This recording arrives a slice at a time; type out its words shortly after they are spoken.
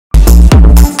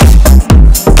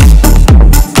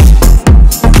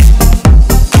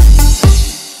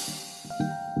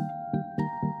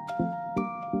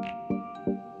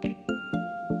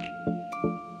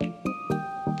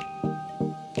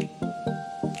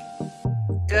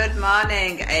Good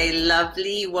morning. A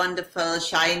lovely, wonderful,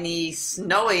 shiny,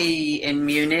 snowy in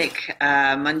Munich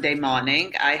Monday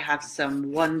morning. I have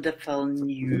some wonderful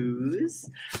news.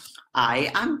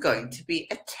 I am going to be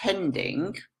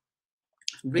attending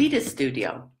Reader's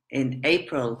Studio in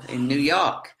April in New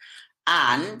York,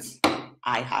 and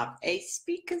I have a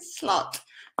speaker slot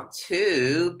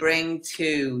to bring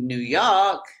to New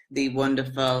York the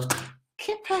wonderful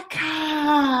Kipper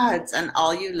cards and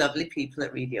all you lovely people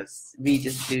at Reader's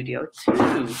Studio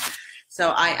too. So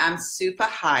I am super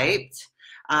hyped.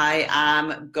 I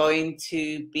am going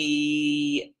to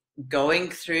be going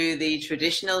through the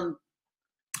traditional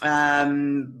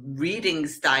reading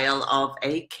style of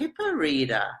a Kipper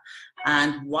reader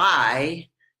and why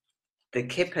the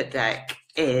Kipper deck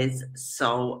is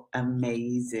so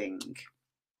amazing.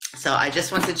 So I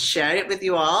just wanted to share it with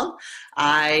you all.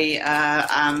 I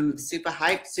am super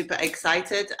hyped, super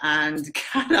excited, and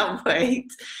cannot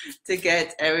wait to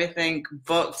get everything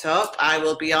booked up. I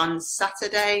will be on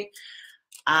Saturday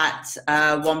at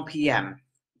 1 p.m.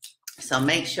 So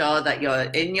make sure that you're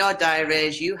in your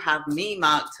diaries. You have me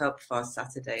marked up for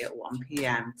Saturday at 1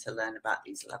 p.m. to learn about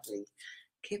these lovely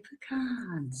Kipper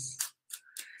cards.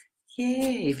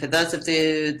 Yay! For those of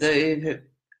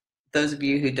those of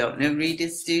you who don't know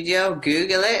Reader's Studio,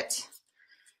 Google it.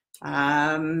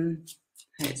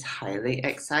 It's highly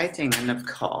exciting. And of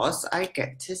course, I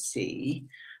get to see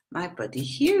my buddy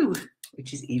Hugh,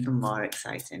 which is even more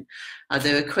exciting. I'll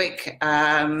do a quick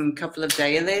couple of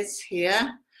dailies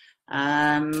here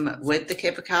with the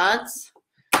Kipper cards.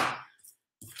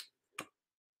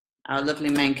 Our lovely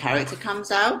main character comes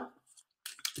out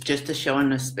just to show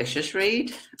an auspicious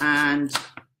read. And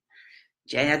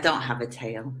Jay, I don't have a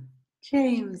tail.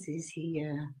 James is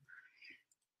here.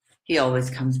 He always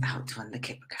comes out when the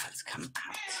Kipper cards come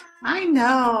out. I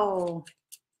know.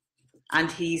 And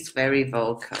he's very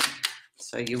vocal,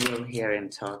 so you will hear him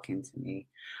talking to me.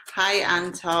 Hi,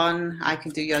 Anton. I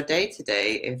can do your day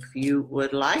today if you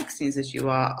would like, since as you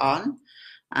are on.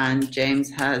 And James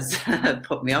has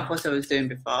put me off what I was doing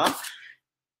before.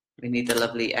 We need the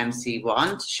lovely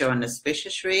MC1 to show an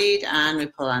auspicious read, and we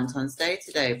pull Anton's day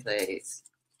today, please.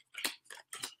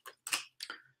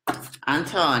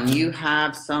 Anton, you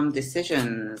have some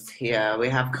decisions here. We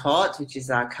have court, which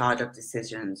is our card of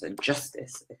decisions, and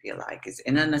justice, if you like, is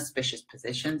in an auspicious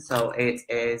position. So it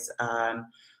is,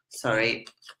 sorry,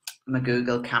 my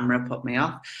Google camera put me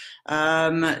off.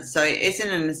 So it is in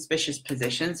an auspicious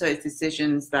position. So it's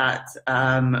decisions that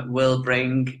will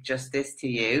bring justice to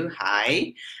you.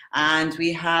 Hi. And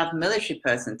we have military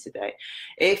person today.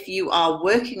 If you are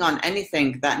working on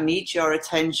anything that needs your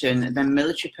attention, then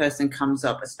military person comes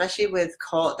up, especially with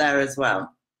court there as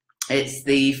well. It's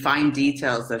the fine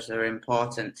details that are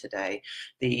important today,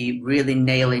 the really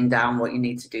nailing down what you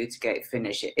need to do to get it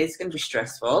finished. It is going to be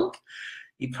stressful.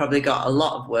 You've probably got a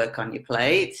lot of work on your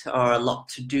plate, or a lot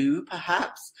to do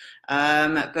perhaps,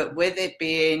 but with it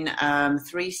being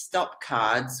 3 stop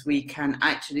cards, we can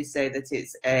actually say that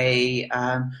it's a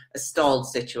stalled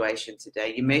situation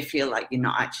today. You may feel like you're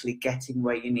not actually getting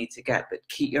where you need to get, but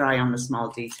keep your eye on the small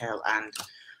detail and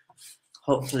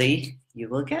hopefully you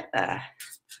will get there.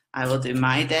 I will do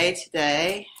my day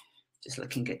today, just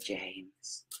looking at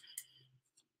James.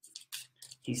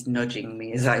 He's nudging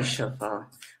me as I shuffle.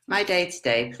 My day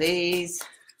today, please.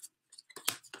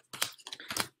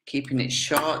 Keeping it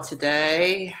short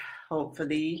today.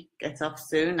 Hopefully get off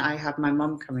soon. I have my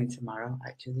mum coming tomorrow,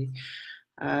 actually.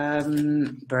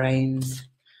 Brains.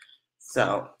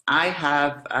 So I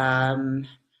have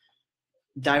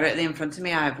directly in front of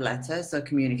me, I have letters. So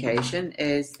communication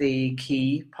is the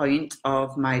key point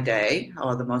of my day,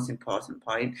 or the most important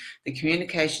point. The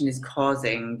communication is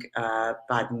causing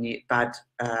bad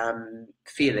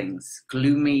feelings.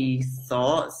 Gloomy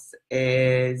thoughts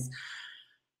is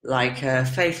like a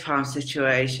facepalm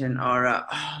situation, or a,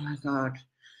 oh my God,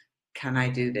 can I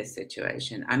do this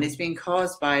situation? And it's being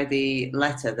caused by the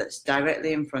letter that's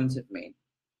directly in front of me.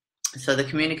 So the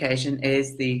communication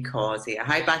is the cause here.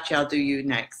 Hi, Batchy, I'll do you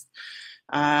next.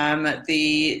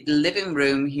 The living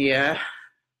room here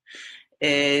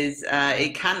is,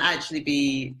 it can actually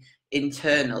be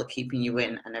internal, keeping you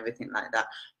in and everything like that.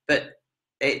 But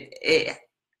it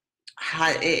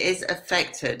is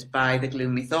affected by the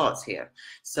gloomy thoughts here.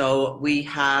 So we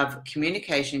have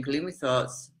communication, gloomy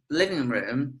thoughts, living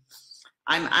room.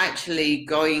 I'm actually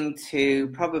going to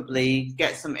probably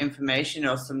get some information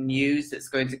or some news that's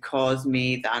going to cause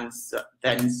me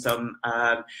then some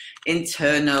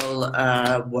internal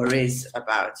worries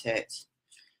about it.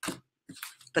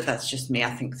 But that's just me. I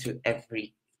think through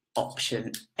every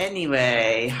option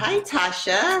anyway. Hi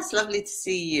Tasha, it's lovely to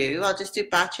see you. I'll just do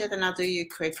Batcha, then I'll do you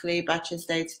quickly. Batcha's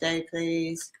day today,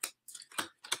 please.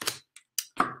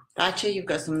 Batcha, you've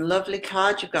got some lovely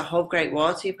cards. You've got Hold Great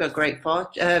Water, you've got Great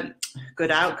Fortune,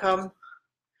 Good Outcome,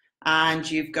 and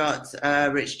you've got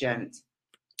Rich Gent.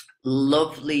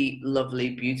 Lovely,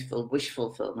 lovely, beautiful wish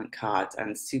fulfillment cards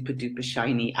and super duper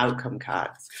shiny outcome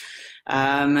cards.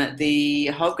 The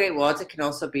Hold Great Water can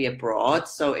also be abroad.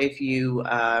 So if you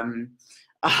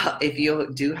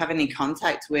do have any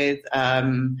contact with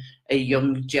a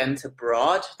young gent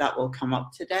abroad, that will come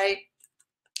up today.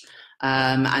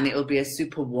 And it will be a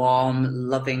super warm,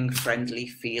 loving, friendly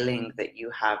feeling that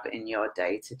you have in your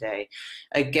day today.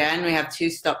 Again, we have 2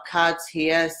 stop cards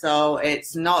here, so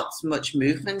it's not much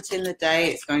movement in the day.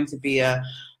 It's going to be a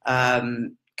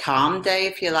calm day,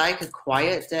 if you like, a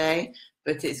quiet day,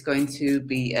 but it's going to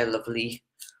be a lovely,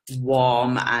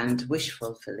 warm, and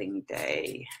wish-fulfilling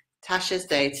day. Tasha's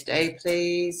day today,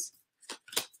 please.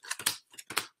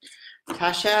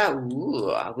 Tasha,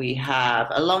 ooh, we have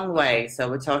a long way. So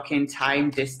we're talking time,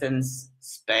 distance,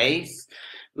 space.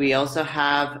 We also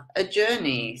have a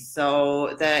journey.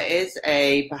 So there is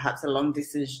perhaps a long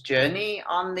distance journey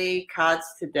on the cards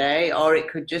today, or it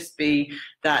could just be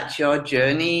that your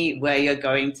journey where you're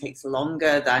going takes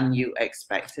longer than you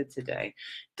expected today.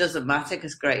 Doesn't matter,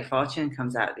 because Great Fortune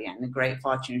comes out at the end. The Great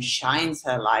Fortune shines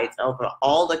her light over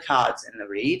all the cards in the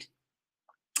read.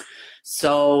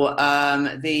 So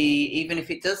even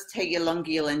if it does take you longer,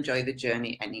 you'll enjoy the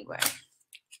journey anyway.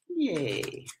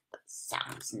 Yay, that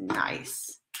sounds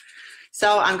nice.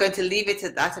 So I'm going to leave it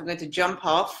at that. I'm going to jump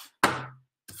off.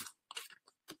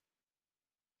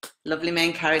 Lovely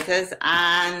main characters.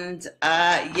 And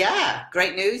yeah,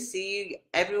 great news. See you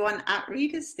everyone at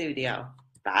Reader's Studio.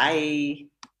 Bye.